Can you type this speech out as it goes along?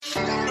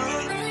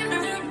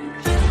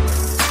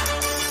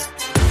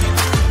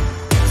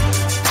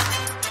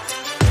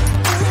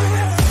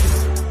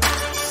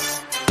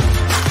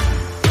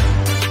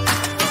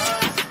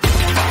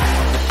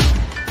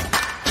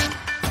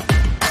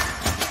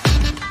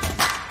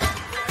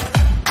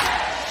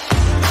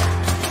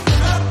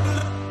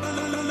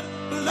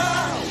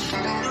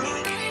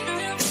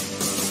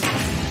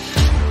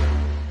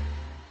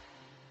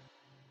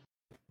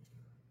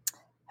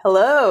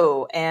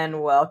Hello,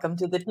 and welcome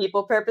to the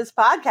People Purpose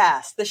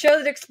Podcast, the show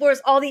that explores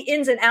all the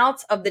ins and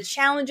outs of the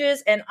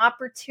challenges and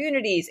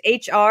opportunities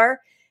HR,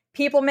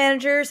 people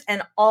managers,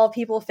 and all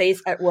people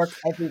face at work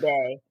every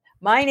day.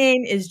 My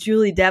name is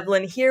Julie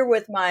Devlin, here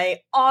with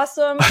my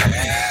awesome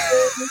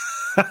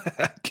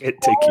I can't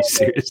take you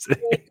seriously.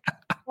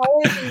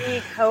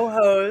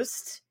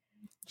 co-host,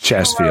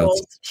 Chaz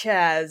Fields.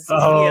 Chaz Fields.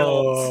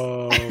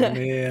 Oh,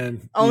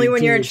 man. Only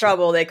when you're in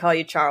trouble, they call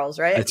you Charles,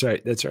 right? That's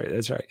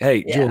right.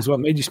 Hey, yeah. Jules, what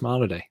made you smile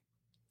today?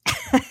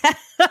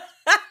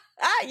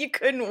 You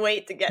couldn't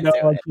wait to get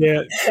to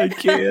it. I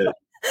can't.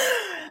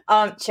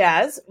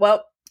 Chaz,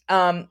 well,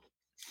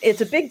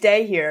 it's a big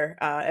day here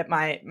at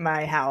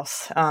my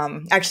house.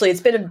 Actually,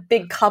 it's been a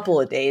big couple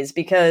of days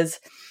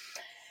because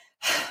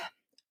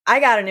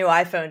I got a new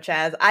iPhone,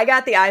 Chaz. I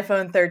got the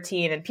iPhone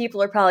 13, and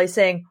people are probably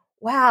saying,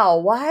 wow,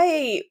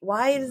 why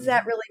does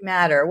that really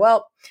matter?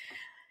 Well,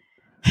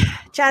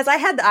 Chaz, I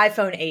had the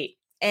iPhone 8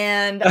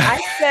 and I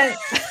spent,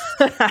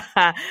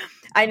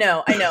 I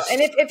know.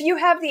 And if you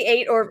have the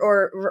 8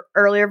 or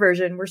earlier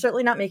version, we're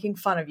certainly not making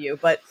fun of you,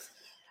 but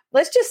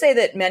let's just say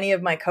that many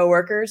of my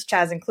coworkers,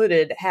 Chaz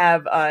included,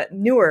 have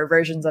newer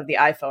versions of the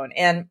iPhone.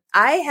 And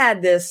I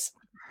had this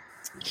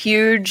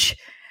huge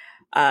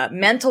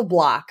mental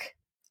block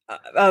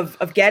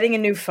of getting a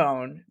new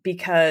phone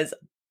because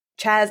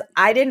Chaz,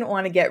 I didn't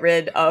want to get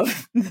rid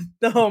of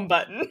the home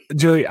button.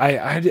 Julie,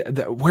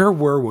 where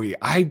were we?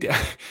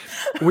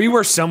 We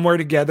were somewhere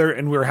together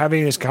and we were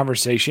having this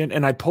conversation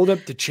and I pulled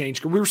up the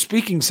change curve. We were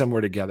speaking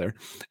somewhere together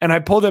and I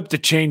pulled up the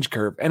change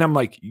curve and I'm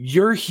like,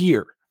 you're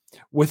here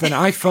with an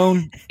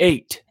iPhone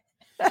 8.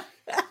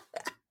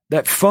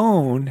 That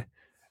phone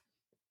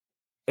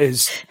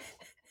is...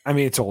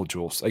 it's old,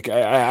 Jules. Like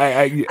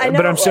I know,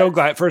 but I'm so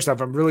glad. First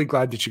off, I'm really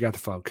glad that you got the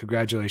phone.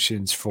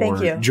 Congratulations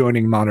for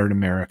joining modern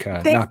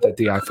America. Not that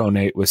the iPhone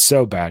 8 was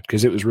so bad,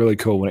 because it was really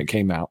cool when it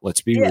came out.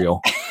 Let's be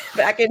real.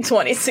 Back in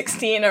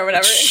 2016 or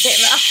whenever it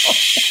came out.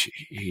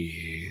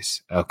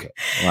 Jeez. Okay.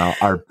 Well,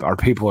 our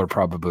people are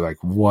probably like,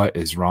 "What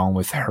is wrong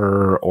with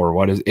her?" Or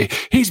what is?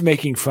 He's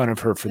making fun of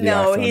her for the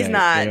iPhone 8. No, he's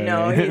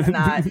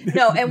not.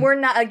 No, and we're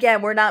not.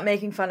 Again, we're not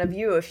making fun of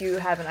you if you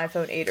have an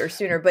iPhone 8 or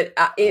sooner. But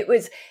I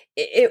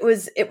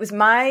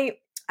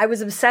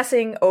was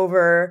obsessing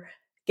over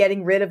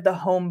getting rid of the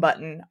home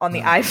button on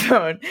the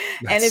iPhone.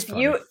 And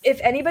if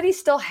anybody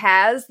still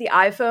has the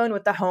iPhone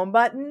with the home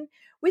button,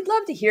 we'd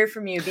love to hear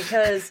from you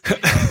because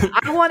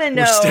I want to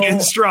know. We're staying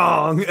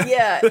strong.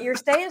 Yeah, you're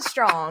staying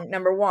strong,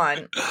 number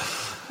one.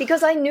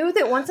 Because I knew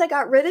that once I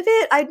got rid of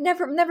it, I'm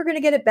never going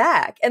to get it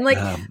back. And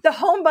the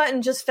home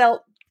button just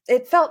felt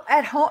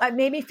at home. It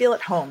made me feel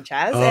at home,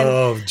 Chaz.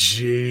 Oh,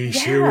 geez.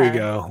 Yeah, here we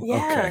go.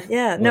 Yeah. Okay.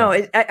 Yeah. No,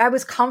 I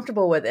was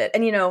comfortable with it.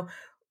 And,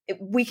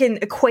 we can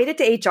equate it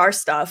to HR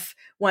stuff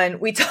when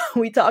we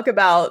talk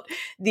about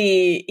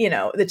the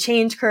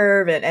change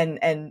curve and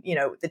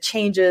the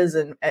changes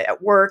and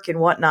at work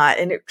and whatnot.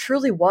 And it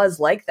truly was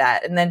like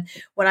that. And then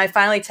when I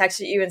finally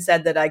texted you and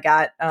said that I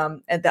got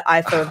at the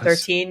iPhone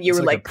 13, you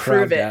were like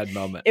prove it. Dad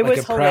moment. It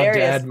was hilarious.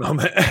 Proud dad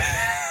moment.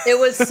 It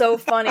was so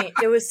funny.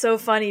 It was so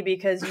funny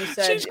because you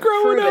said she's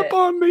growing up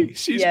on me.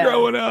 She's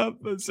growing up.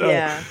 So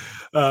yeah.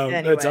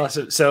 Anyway. That's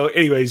awesome. So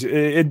anyways,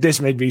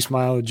 this made me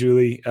smile,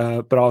 Julie,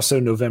 but also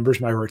November's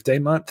my birthday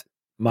month,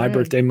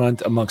 birthday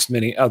month amongst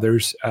many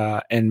others.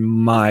 And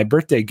my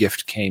birthday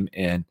gift came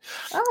in.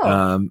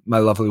 My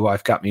lovely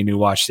wife got me a new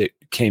watch that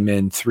came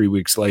in 3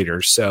 weeks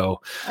later. So,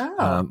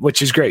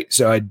 which is great.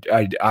 So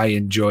I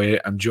enjoy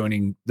it. I'm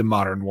joining the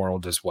modern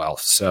world as well.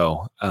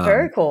 So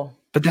very cool.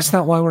 But that's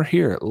not why we're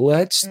here.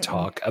 Let's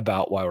talk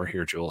about why we're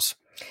here, Jules.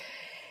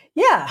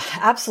 Yeah,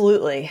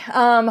 absolutely.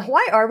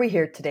 Why are we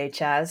here today,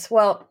 Chaz?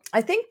 Well,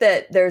 I think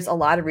that there's a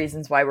lot of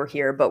reasons why we're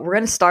here, but we're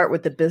going to start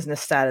with the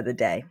business side of the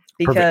day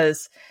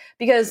because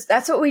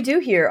that's what we do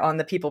here on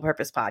the People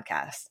Purpose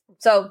Podcast.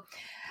 So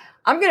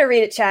I'm going to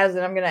read it, Chaz, and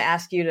I'm going to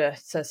ask you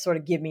to sort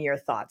of give me your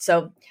thoughts.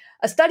 So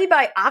a study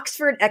by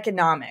Oxford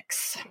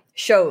Economics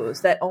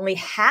shows that only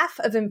half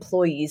of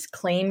employees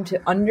claim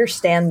to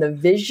understand the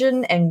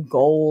vision and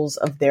goals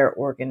of their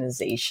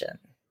organization.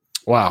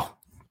 Wow.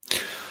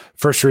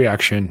 First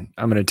reaction,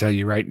 I'm going to tell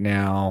you right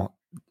now,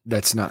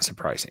 that's not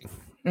surprising.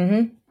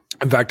 Mm-hmm.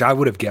 In fact, I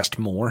would have guessed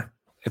more,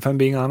 if I'm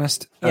being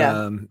honest.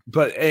 Yeah.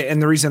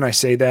 And the reason I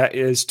say that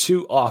is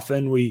too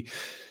often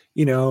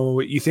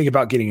you think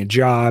about getting a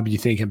job, you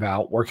think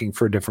about working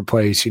for a different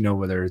place,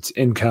 whether it's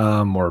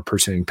income or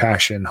pursuing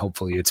passion.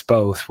 Hopefully it's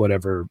both,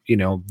 whatever,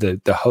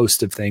 the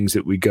host of things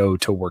that we go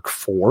to work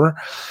for.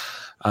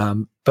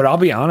 But I'll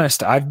be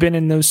honest, I've been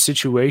in those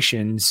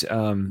situations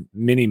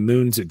many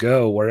moons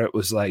ago where it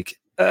was like,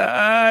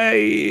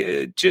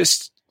 I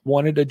just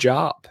wanted a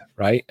job,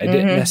 right? I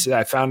didn't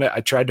necessarily, I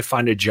tried to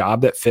find a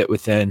job that fit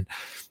within,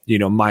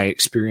 my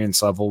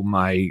experience level,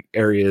 my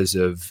areas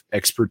of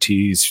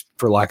expertise,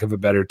 for lack of a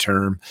better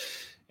term.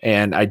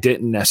 And I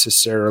didn't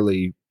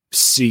necessarily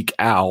seek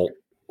out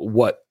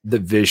what the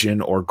vision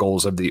or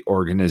goals of the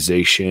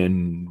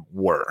organization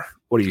were.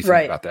 What do you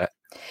think about that?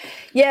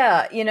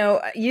 Yeah,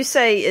 you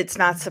say it's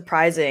not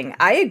surprising.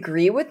 I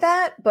agree with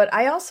that, but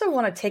I also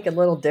want to take a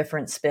little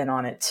different spin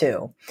on it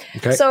too.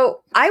 Okay.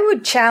 So I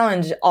would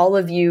challenge all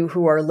of you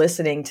who are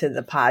listening to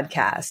the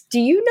podcast. Do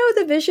you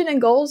know the vision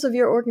and goals of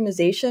your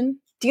organization?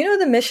 Do you know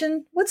the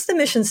mission? What's the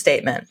mission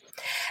statement?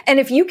 And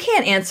if you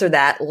can't answer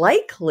that,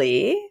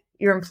 likely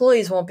your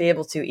employees won't be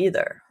able to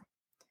either.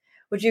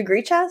 Would you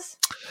agree, Chaz?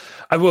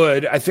 I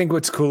would. I think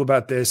what's cool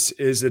about this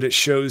is that it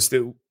shows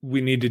that we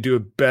need to do a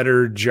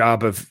better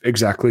job of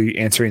exactly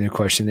answering the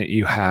question that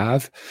you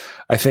have.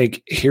 I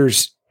think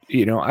here's,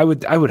 I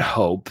would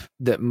hope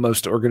that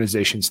most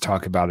organizations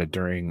talk about it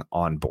during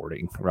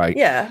onboarding, right?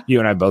 Yeah. You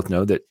and I both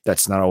know that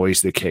that's not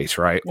always the case,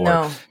 right?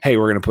 No. Or, hey,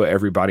 we're going to put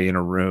everybody in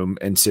a room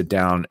and sit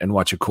down and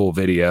watch a cool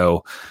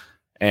video,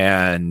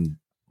 and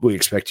we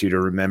expect you to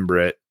remember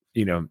it,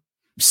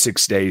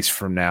 6 days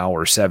from now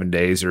or 7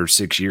 days or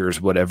 6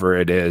 years, whatever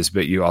it is,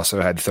 but you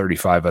also had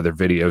 35 other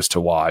videos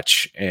to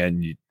watch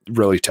and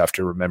really tough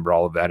to remember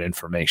all of that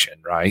information.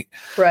 Right.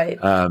 Right.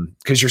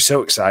 Cause you're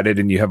so excited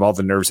and you have all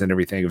the nerves and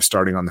everything of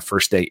starting on the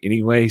first day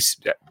anyways.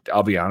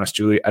 I'll be honest,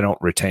 Julie, I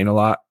don't retain a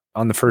lot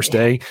on the first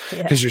day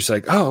because you're just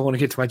like, oh, I want to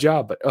get to my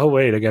job, but oh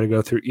wait, I got to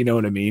go through, you know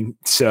what I mean?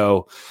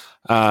 So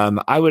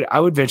I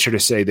would venture to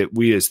say that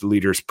we as the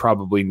leaders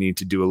probably need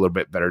to do a little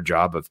bit better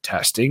job of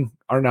testing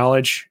our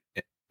knowledge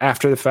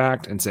after the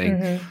fact and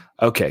saying,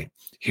 okay,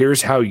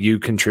 here's how you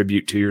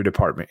contribute to your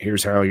department.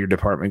 Here's how your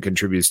department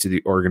contributes to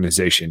the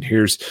organization.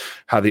 Here's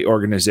how the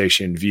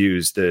organization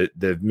views the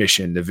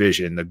mission, the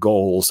vision, the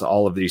goals,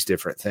 all of these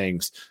different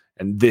things.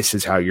 And this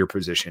is how your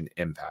position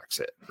impacts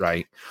it,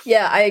 right?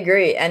 Yeah, I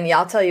agree. And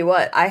I'll tell you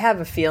what, I have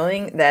a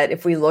feeling that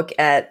if we look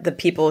at the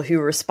people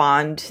who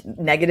respond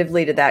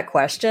negatively to that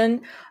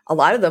question, a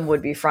lot of them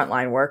would be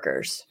frontline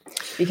workers.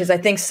 Because I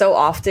think so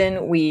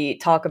often we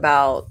talk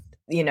about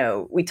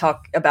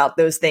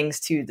those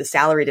things to the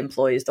salaried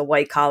employees, the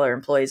white collar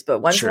employees. But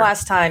when's the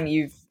last time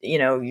you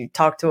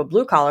talked to a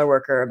blue collar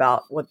worker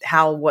about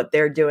how what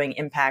they're doing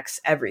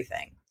impacts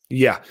everything?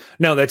 Yeah,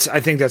 no,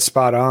 I think that's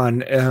spot on.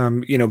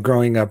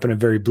 Growing up in a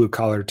very blue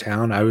collar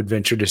town, I would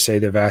venture to say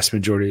the vast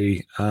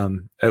majority,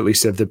 at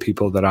least of the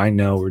people that I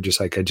know, were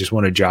just like, I just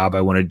want a job. I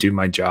want to do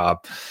my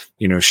job,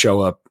 show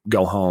up,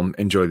 go home,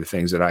 enjoy the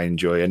things that I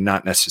enjoy, and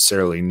not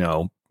necessarily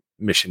know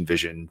mission,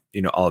 vision,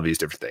 all of these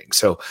different things.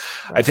 So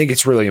I think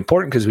it's really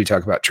important because we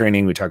talk about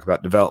training, we talk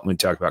about development, we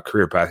talk about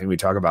career pathing, we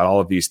talk about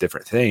all of these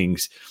different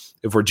things.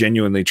 If we're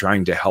genuinely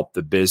trying to help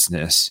the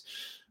business,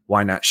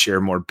 why not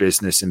share more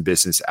business and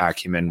business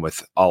acumen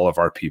with all of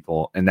our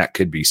people? And that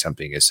could be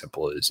something as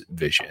simple as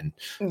vision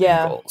and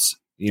goals.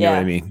 You know what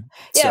I mean?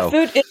 Yeah,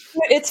 so,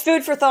 it's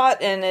food for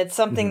thought, and it's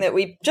something that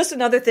just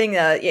another thing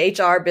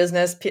HR,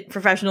 business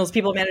professionals,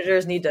 people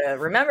managers need to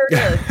remember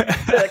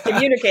to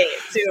communicate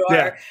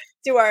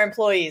to our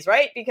employees,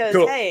 right? Because,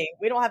 hey,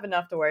 we don't have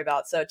enough to worry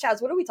about. So,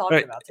 Chaz, what are we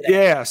talking about today?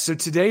 Yeah, so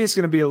today is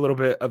going to be a little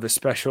bit of a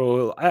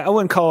special, I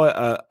wouldn't call it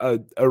a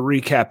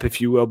recap,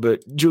 if you will,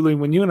 but Julie,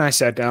 when you and I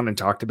sat down and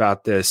talked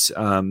about this,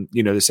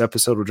 this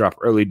episode will drop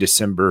early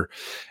December,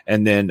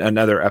 and then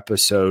another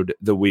episode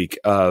the week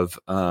of,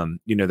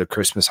 the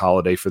Christmas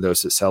holiday for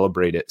those that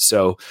celebrate it.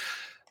 So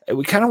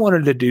we kind of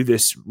wanted to do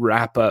this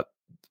wrap up.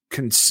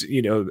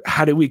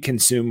 How do we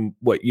consume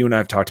what you and I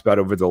have talked about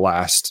over the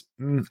last,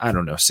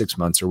 6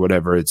 months or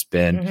whatever it's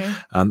been,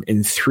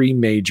 in three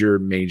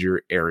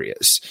major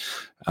areas.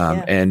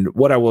 And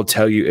what I will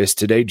tell you is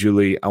today,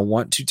 Julie, I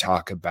want to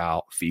talk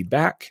about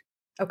feedback.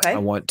 Okay. I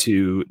want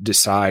to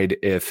decide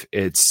if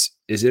is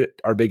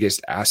it our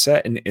biggest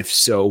asset? And if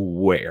so,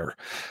 where,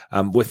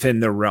 within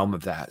the realm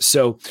of that.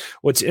 So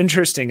what's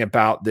interesting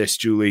about this,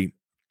 Julie,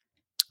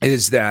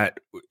 is that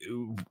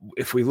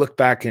if we look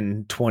back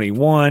in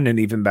 21 and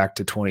even back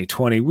to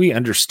 2020, we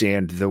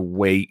understand the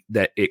weight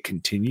that it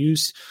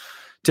continues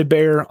to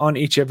bear on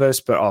each of us,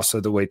 but also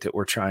the weight that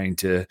we're trying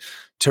to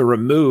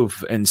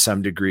remove in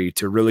some degree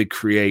to really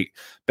create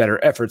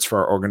better efforts for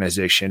our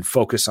organization,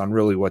 focus on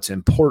really what's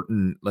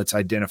important. Let's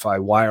identify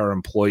why our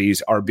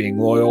employees are being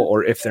loyal,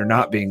 or if they're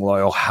not being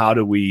loyal, how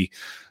do we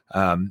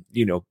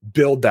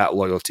build that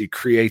loyalty,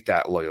 create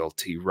that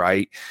loyalty,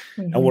 right?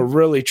 And we're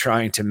really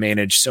trying to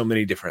manage so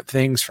many different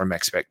things, from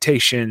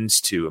expectations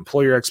to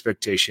employer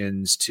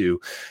expectations to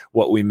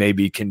what we may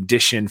be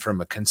conditioned from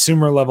a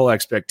consumer level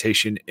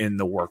expectation in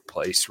the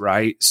workplace,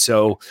 right?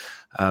 So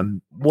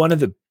one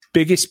of the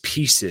biggest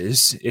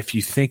pieces, if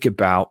you think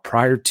about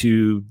prior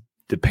to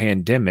the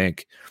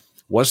pandemic,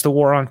 was the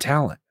war on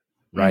talent,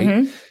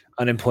 right?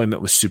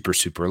 Unemployment was super,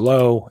 super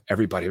low.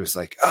 Everybody was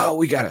like, oh,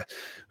 we gotta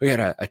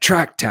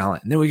attract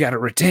talent, and then we gotta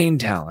retain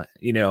talent,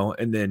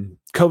 and then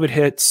COVID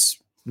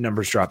hits,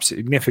 numbers drop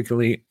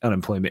significantly,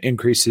 unemployment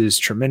increases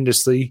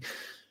tremendously.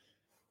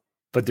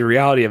 But the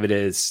reality of it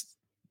is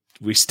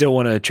we still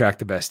want to attract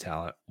the best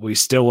talent. We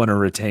still want to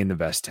retain the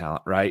best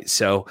talent, right?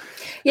 So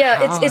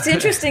it's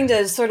interesting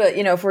to sort of,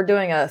 if we're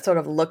doing a sort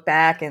of look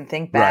back and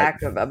think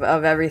back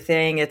of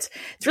everything, it's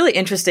really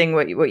interesting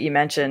what you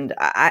mentioned.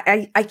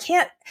 I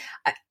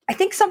I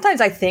think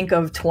sometimes I think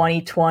of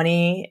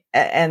 2020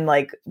 and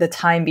like the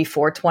time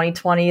before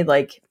 2020,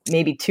 like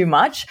maybe too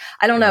much.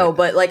 I don't know,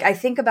 but like I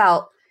think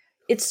about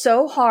it's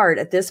so hard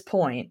at this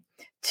point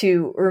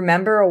to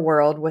remember a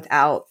world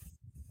without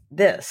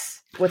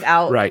this,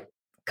 without Right.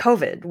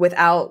 COVID,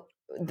 without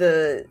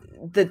the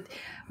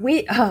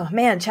oh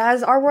man,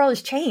 Chaz, our world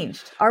has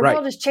changed. Our Right.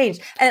 world has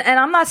changed. And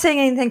I'm not saying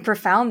anything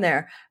profound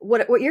there.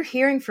 What you're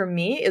hearing from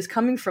me is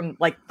coming from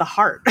like the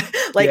heart.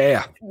 Like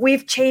Yeah.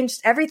 we've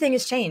changed, everything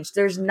has changed.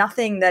 There's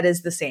nothing that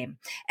is the same.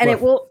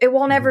 And Well, it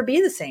won't ever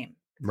be the same.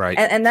 Right.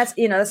 And that's,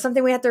 that's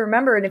something we have to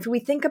remember. And if we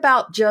think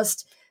about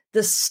just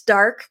the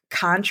stark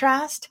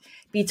contrast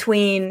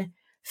between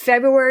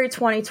February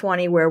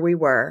 2020, where we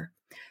were,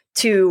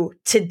 to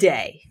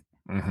today,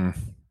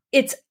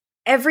 it's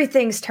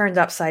everything's turned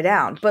upside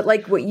down. But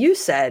like what you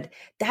said,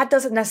 that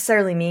doesn't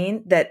necessarily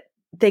mean that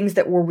things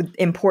that were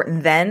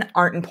important then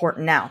aren't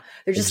important now.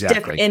 They're just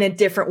in a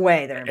different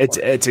way.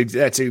 That's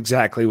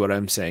exactly what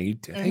I'm saying.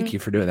 Thank you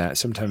for doing that.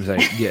 Sometimes I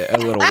get a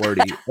little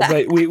wordy,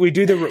 but we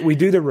do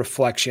the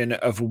reflection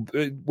of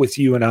with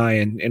you and I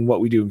and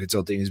what we do in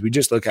consulting is we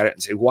just look at it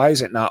and say, why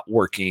is it not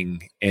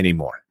working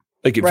anymore?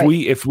 Like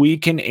if we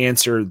can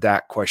answer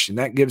that question,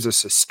 that gives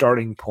us a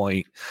starting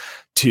point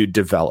to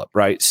develop,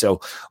 right?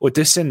 So with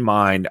this in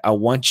mind, I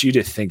want you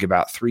to think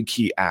about 3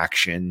 key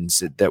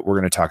actions that we're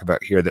going to talk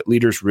about here that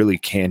leaders really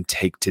can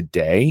take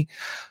today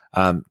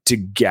to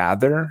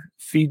gather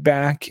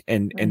feedback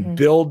and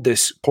build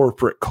this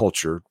corporate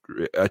culture,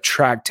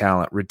 attract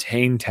talent,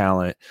 retain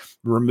talent,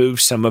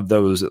 remove some of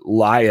those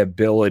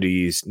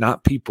liabilities,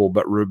 not people,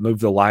 but remove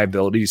the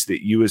liabilities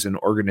that you as an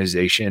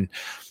organization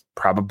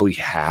probably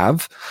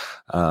have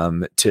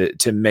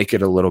to make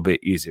it a little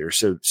bit easier.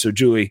 So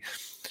Julie,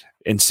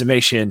 in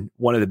summation,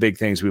 one of the big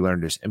things we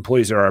learned is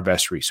employees are our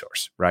best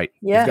resource, right?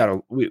 Yeah.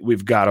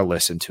 We've got to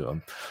listen to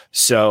them.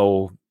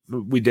 So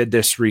we did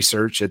this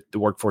research at the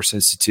Workforce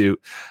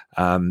Institute,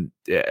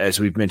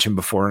 as we've mentioned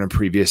before in a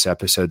previous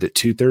episode, that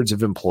 2/3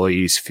 of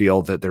employees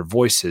feel that their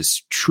voice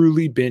has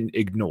truly been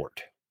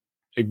ignored.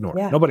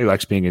 Yeah. Nobody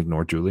likes being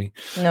ignored, Julie.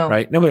 No.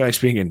 Right? Nobody likes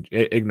being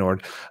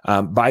ignored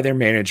by their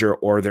manager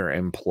or their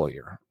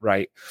employer,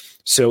 right?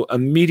 So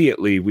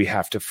immediately we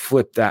have to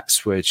flip that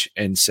switch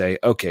and say,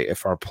 okay,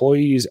 if our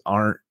employees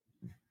are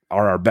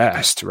our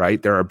best,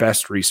 right? They're our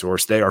best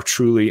resource. They are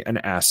truly an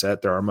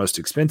asset. They're our most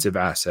expensive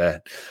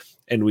asset.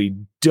 And we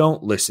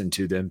don't listen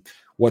to them.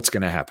 What's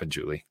going to happen,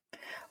 Julie?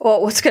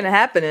 Well, what's going to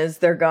happen is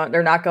they're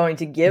not going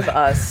to give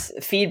us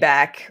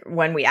feedback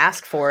when we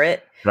ask for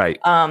it. Right.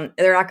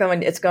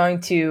 It's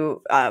going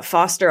to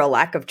foster a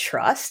lack of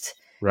trust.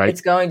 Right.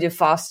 It's going to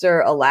foster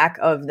a lack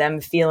of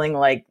them feeling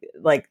like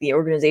the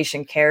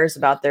organization cares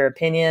about their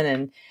opinion.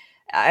 And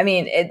I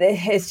mean,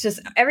 it's just,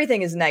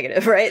 everything is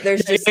negative, right?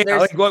 There's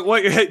like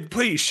what,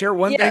 please share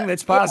one thing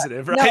that's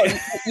positive, right?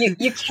 No,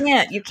 you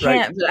can't,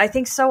 right. But I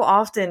think so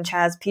often,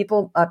 Chaz,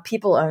 people,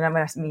 and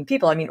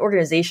I mean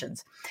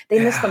organizations, they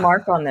miss the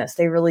mark on this.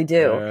 They really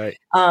do. Right.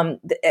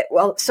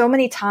 Well, so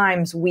many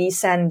times we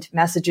send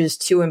messages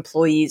to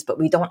employees, but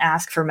we don't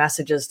ask for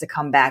messages to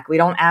come back. We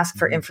don't ask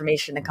for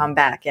information to come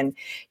back. And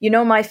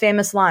my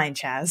famous line,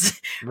 Chaz,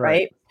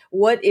 right?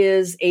 What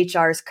is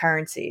HR's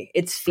currency?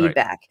 It's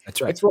feedback. Right.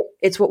 That's right.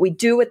 It's what we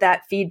do with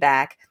that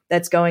feedback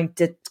that's going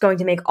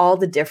to make all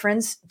the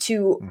difference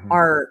to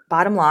our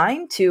bottom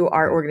line, to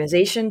our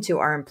organization, to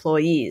our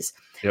employees.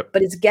 Yep.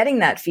 But it's getting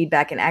that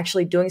feedback and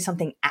actually doing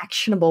something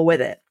actionable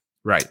with it.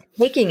 Right.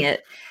 Taking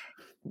it,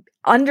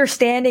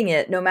 understanding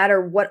it, no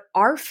matter what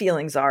our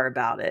feelings are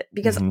about it.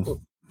 Because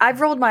I've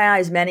rolled my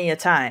eyes many a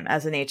time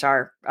as an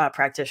HR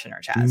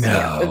practitioner,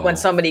 Chaz, when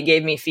somebody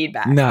gave me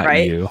feedback. Not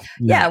right? You.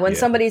 When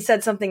somebody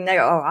said something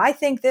negative, I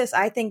think this,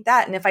 I think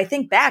that. And if I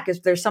think back,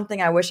 if there's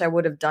something I wish I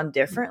would have done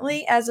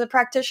differently as a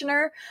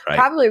practitioner,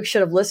 probably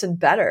should have listened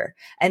better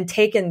and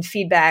taken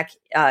feedback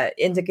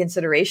into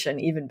consideration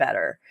even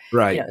better.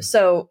 Right.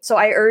 So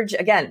I urge,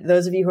 again,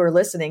 those of you who are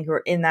listening, who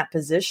are in that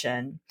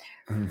position,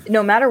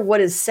 no matter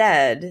what is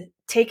said,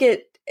 take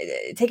it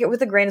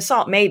with a grain of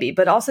salt, maybe,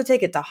 but also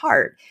take it to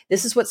heart.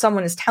 This is what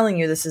someone is telling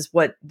you. This is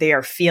what they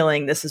are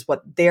feeling. This is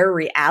what their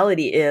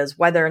reality is,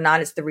 whether or not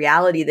it's the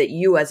reality that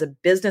you as a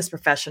business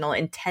professional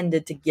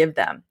intended to give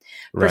them.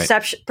 Right.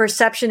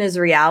 Perception is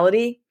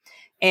reality.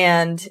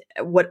 And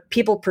what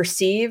people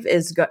perceive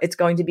is it's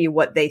going to be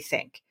what they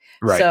think.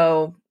 Right.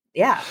 So,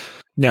 yeah.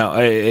 Now,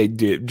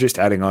 just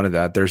adding on to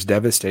that, there's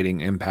devastating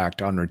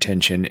impact on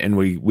retention, and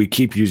we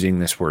keep using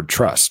this word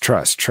trust.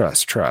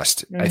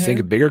 I think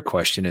a bigger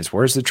question is,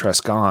 where's the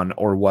trust gone,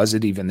 or was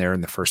it even there in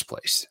the first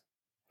place?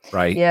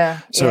 Right. Yeah.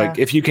 So like,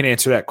 if you can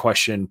answer that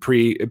question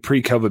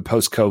pre-COVID,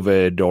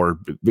 post-COVID, or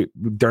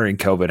during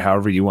COVID,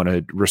 however you want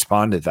to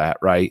respond to that,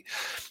 right?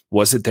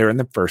 Was it there in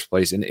the first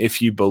place? And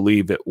if you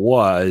believe it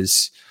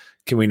was,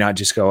 can we not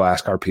just go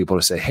ask our people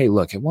to say, hey,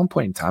 look, at one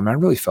point in time, I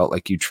really felt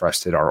like you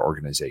trusted our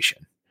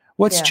organization.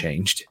 What's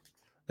changed?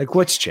 Like,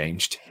 what's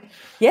changed?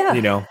 Yeah.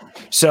 You know,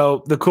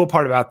 so the cool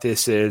part about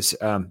this is,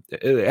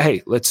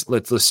 hey, let's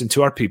listen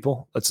to our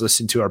people. Let's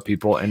listen to our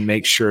people and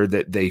make sure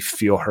that they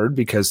feel heard,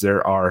 because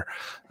they're our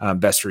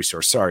best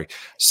resource. Sorry.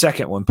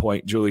 Second one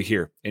point, Julie,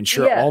 here.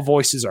 Ensure all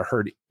voices are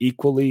heard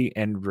equally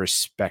and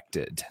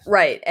respected.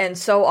 Right. And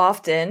so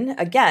often,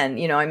 again,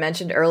 I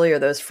mentioned earlier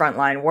those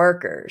frontline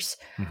workers.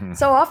 Mm-hmm.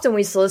 So often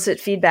we solicit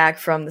feedback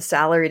from the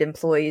salaried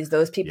employees,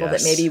 those people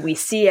that maybe we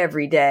see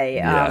every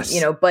day,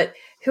 but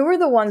who are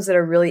the ones that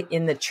are really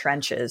in the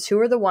trenches? Who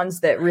are the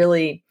ones that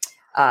really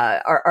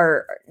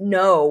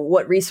know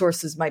what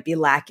resources might be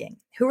lacking?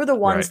 Who are the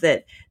ones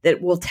that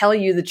will tell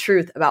you the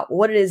truth about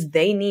what it is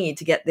they need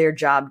to get their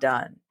job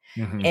done?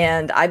 Mm-hmm.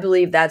 And I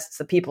believe that's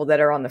the people that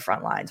are on the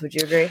front lines. Would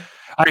you agree?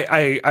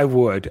 I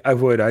would.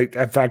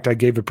 In fact, I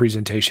gave a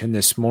presentation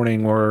this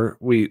morning where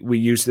we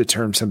use the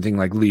term something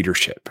like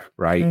leadership,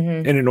 right?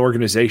 Mm-hmm. In an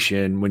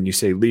organization, when you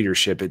say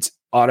leadership, it's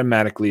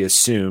automatically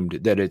assumed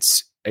that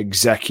it's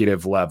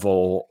executive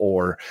level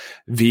or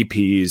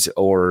VPs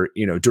or,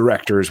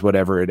 directors,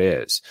 whatever it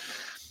is.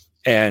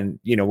 And,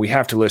 we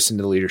have to listen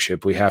to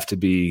leadership. We have to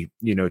be,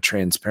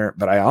 transparent.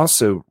 But I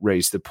also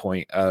raised the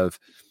point of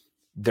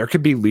there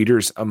could be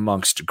leaders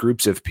amongst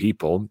groups of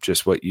people,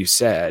 just what you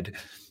said,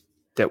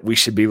 that we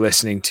should be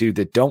listening to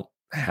that don't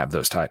have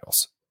those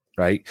titles,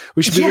 right?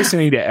 We should be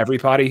listening to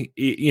everybody,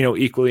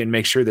 equally, and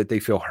make sure that they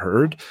feel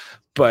heard.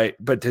 But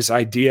this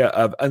idea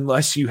of,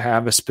 unless you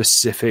have a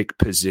specific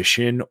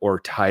position or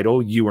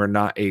title, you are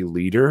not a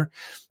leader.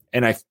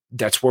 And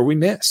that's where we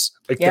miss.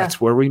 That's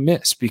where we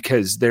miss,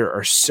 because there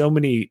are so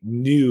many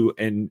new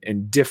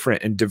and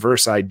different and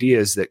diverse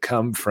ideas that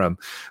come from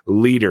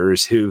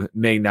leaders who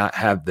may not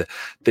have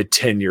the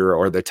tenure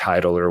or the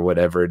title or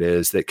whatever it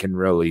is that can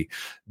really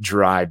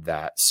drive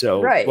that.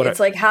 So it's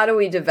like, how do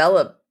we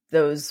develop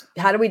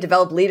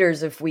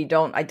leaders if we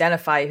don't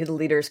identify who the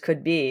leaders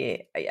could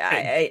be?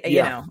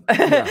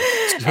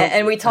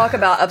 And we talk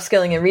about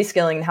upskilling and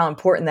reskilling and how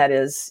important that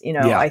is.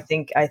 I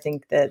think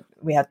that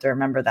we have to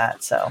remember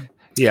that. So.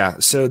 Yeah.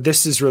 So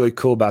this is really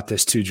cool about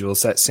this too,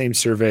 Jules. That same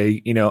survey,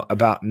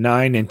 about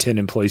 9 in 10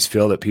 employees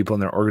feel that people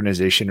in their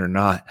organization are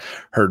not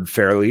heard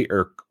fairly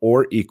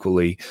or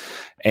equally.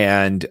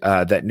 And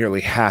that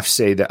nearly half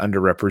say that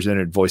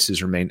underrepresented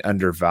voices remain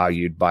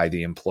undervalued by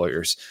the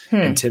employers.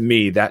 And to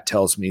me, that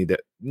tells me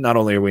that not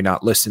only are we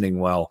not listening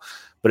well,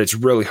 but it's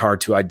really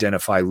hard to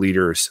identify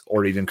leaders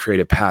or even create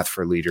a path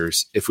for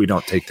leaders if we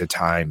don't take the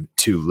time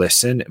to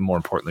listen and, more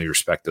importantly,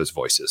 respect those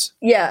voices.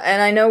 Yeah.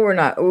 And I know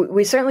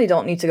we certainly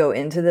don't need to go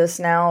into this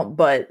now,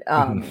 but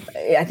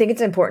I think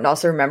it's important to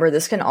also remember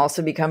this can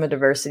also become a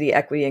diversity,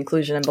 equity,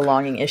 inclusion, and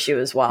belonging issue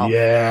as well.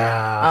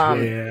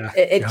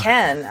 It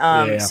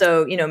can.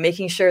 So,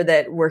 making sure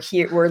that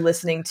we're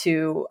listening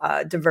to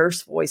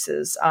diverse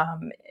voices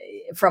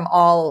from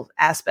all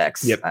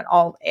aspects,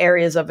 all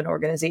areas of an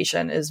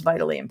organization is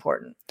vitally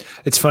important.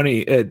 It's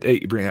funny,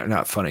 you bring out,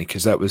 not funny,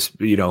 because that was,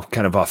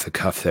 kind of off the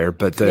cuff there.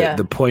 But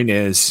the point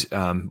is,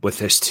 with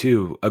this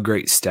too, a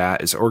great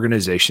stat is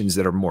organizations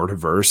that are more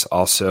diverse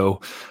also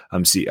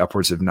see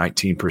upwards of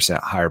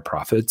 19% higher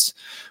profits,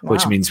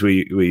 which means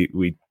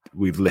we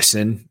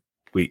listen,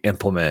 we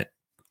implement,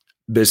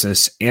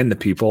 business and the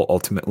people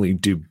ultimately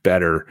do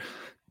better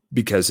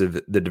because of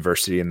the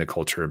diversity and the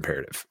culture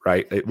imperative,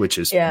 right? Which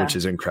is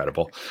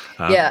incredible.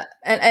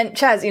 And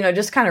Chaz,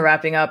 just kind of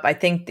wrapping up, I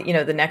think,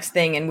 the next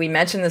thing, and we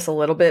mentioned this a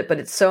little bit, but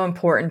it's so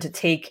important to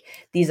take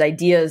these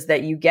ideas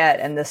that you get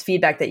and this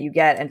feedback that you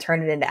get and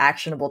turn it into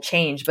actionable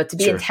change, but to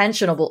be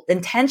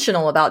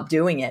intentional about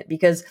doing it,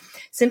 because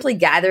simply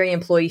gathering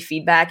employee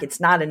feedback, it's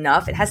not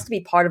enough. It has to be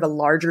part of a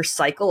larger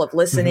cycle of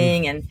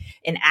listening and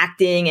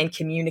acting and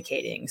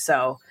communicating.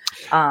 So,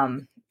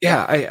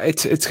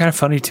 it's kind of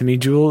funny to me,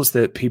 Jules,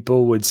 that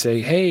people would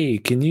say, "Hey,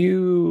 can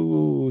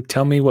you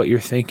tell me what you're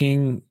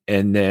thinking?"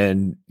 And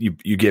then you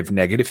give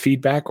negative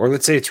feedback, or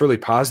let's say it's really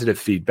positive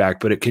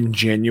feedback, but it can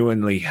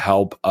genuinely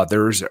help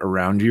others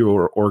around you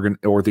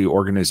or the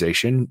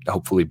organization,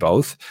 hopefully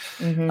both.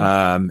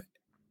 And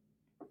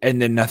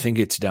then nothing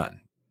gets done.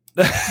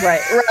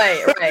 Right.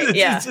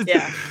 Yeah.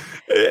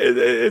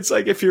 It's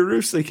like, if your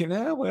roof's leaking,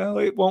 well,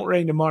 it won't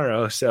rain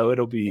tomorrow, so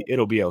it'll be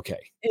okay.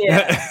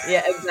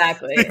 Yeah,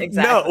 exactly.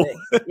 No.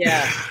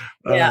 Yeah.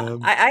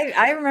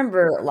 I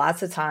remember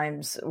lots of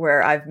times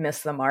where I've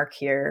missed the mark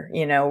here.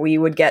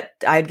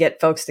 I'd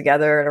get folks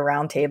together at a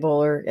round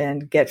table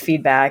and get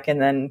feedback, and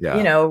then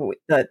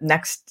the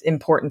next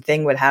important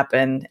thing would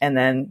happen, and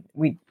then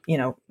we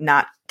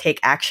not take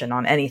action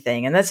on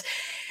anything, and that's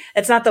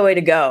not the way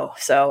to go.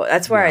 So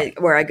that's where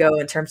I go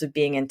in terms of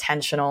being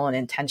intentional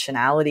and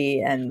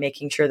intentionality, and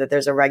making sure that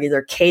there's a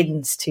regular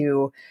cadence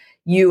to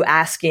you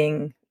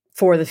asking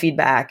for the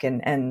feedback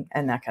and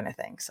that kind of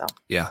thing. So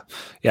yeah.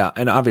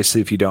 And obviously,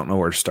 if you don't know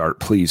where to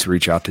start, please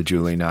reach out to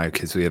Julie and I,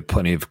 because we have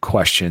plenty of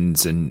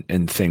questions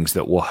and things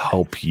that will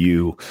help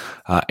you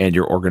and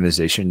your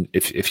organization.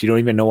 If you don't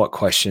even know what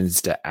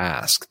questions to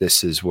ask,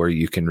 this is where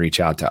you can reach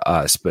out to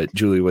us. But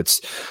Julie,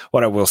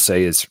 what I will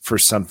say is, for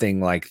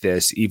something like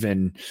this,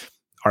 even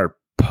our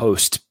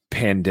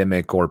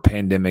post-pandemic or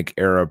pandemic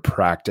era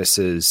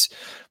practices,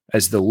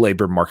 as the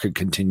labor market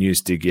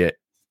continues to get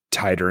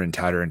tighter and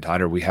tighter and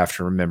tighter, we have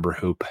to remember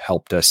who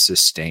helped us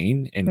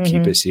sustain and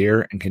keep us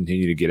here and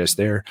continue to get us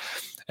there.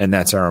 And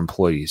that's our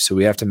employees. So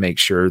we have to make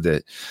sure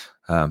that,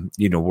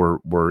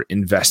 we're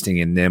investing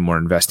in them. We're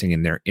investing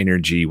in their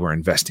energy. We're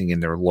investing in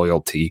their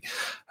loyalty,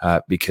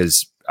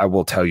 because I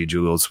will tell you,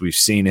 Jules, we've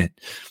seen it.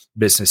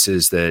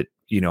 Businesses that,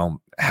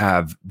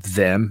 have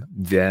them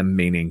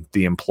meaning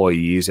the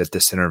employees at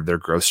the center of their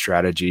growth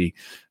strategy,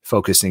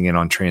 focusing in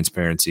on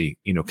transparency,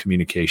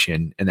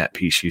 communication, and that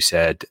piece you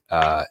said,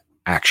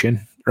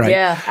 action, right?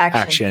 Yeah,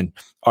 action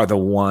are the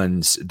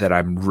ones that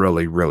I'm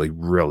really, really,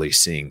 really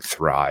seeing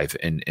thrive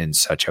in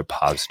such a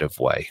positive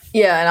way.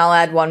 Yeah, and I'll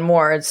add one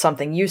more. It's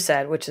something you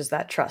said, which is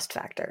that trust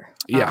factor.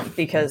 Yeah,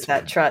 because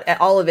that trust,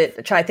 all of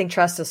it. I think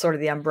trust is sort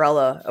of the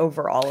umbrella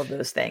over all of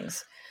those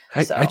things.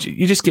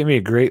 You just gave me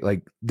a great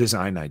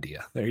design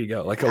idea. There you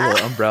go. Like a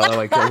little umbrella,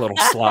 like a little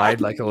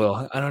slide, like a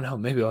little, I don't know,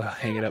 maybe I'll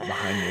hang it up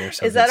behind me or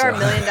something. Is that our $1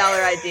 million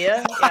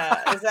idea?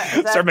 Yeah. Is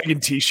that start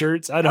making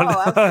t-shirts? I don't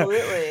know.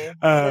 Absolutely.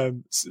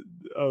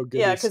 Oh, goodness.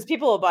 Yeah, because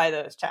people will buy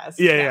those, Chaz.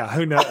 Yeah.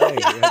 Who knows? Hey,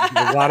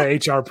 a lot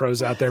of HR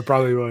pros out there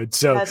probably would.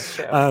 So, that's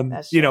true.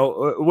 That's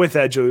true. With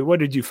that, Julie, what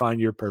did you find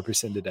your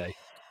purpose in today?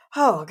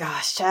 Oh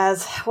gosh,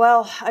 Chaz.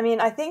 Well, I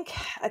mean, I think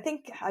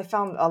I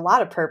found a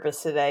lot of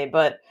purpose today,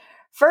 but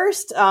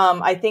first,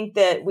 I think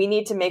that we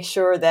need to make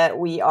sure that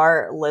we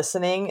are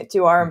listening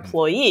to our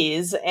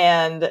employees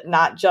and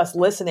not just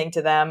listening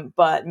to them,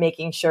 but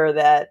making sure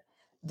that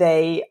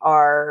they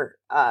are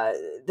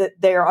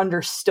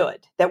understood,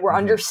 that we're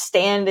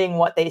understanding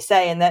what they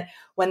say, and that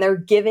when they're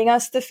giving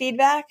us the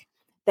feedback,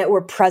 that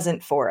we're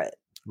present for it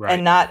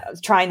and not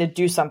trying to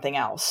do something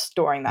else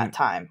during that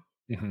time.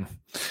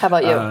 How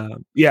about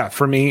you? Yeah,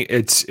 for me,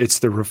 it's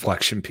the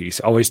reflection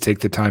piece. Always take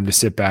the time to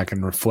sit back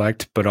and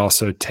reflect, but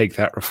also take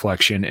that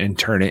reflection and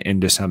turn it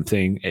into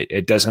something.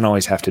 It doesn't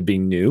always have to be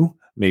new.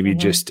 Maybe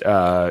just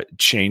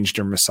changed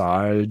or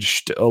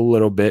massaged a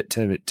little bit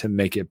to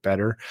make it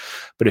better.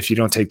 But if you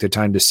don't take the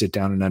time to sit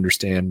down and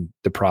understand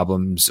the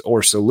problems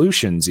or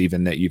solutions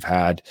even that you've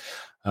had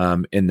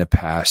in the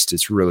past,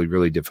 it's really,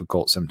 really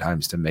difficult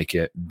sometimes to make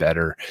it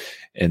better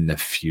in the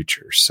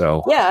future.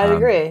 So yeah, I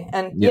agree.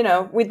 And,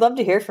 we'd love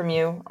to hear from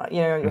you,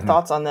 your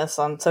thoughts on this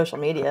on social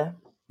media.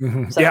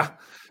 So. Yeah.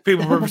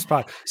 People Purpose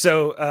Pod.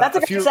 So that's a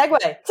great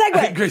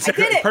segue. Great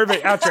segue.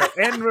 Perfect outro.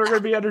 And we're going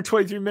to be under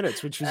 23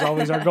 minutes, which is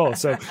always our goal.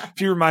 So a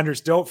few reminders.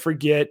 Don't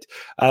forget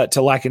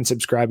to like and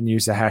subscribe and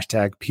use the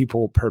hashtag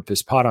People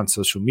Purpose Pod on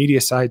social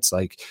media sites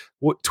like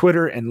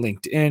Twitter and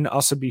LinkedIn.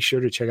 Also be sure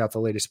to check out the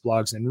latest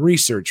blogs and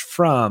research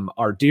from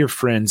our dear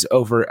friends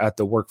over at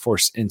the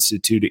Workforce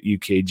Institute at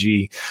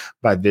UKG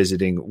by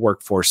visiting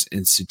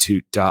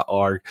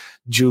workforceinstitute.org.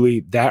 Julie,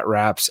 that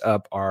wraps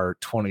up our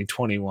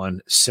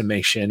 2021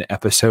 summation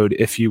episode,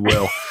 if you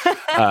will.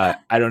 I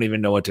don't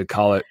even know what to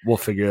call it. We'll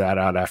figure that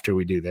out after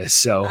we do this.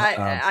 So we'll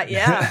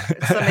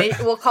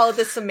call it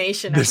the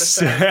summation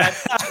episode.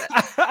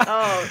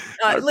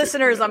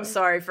 Listeners, I'm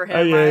sorry for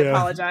him. I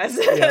apologize.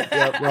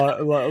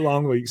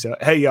 Long week. So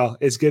hey, y'all,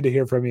 it's good to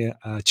hear from you.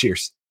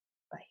 Cheers.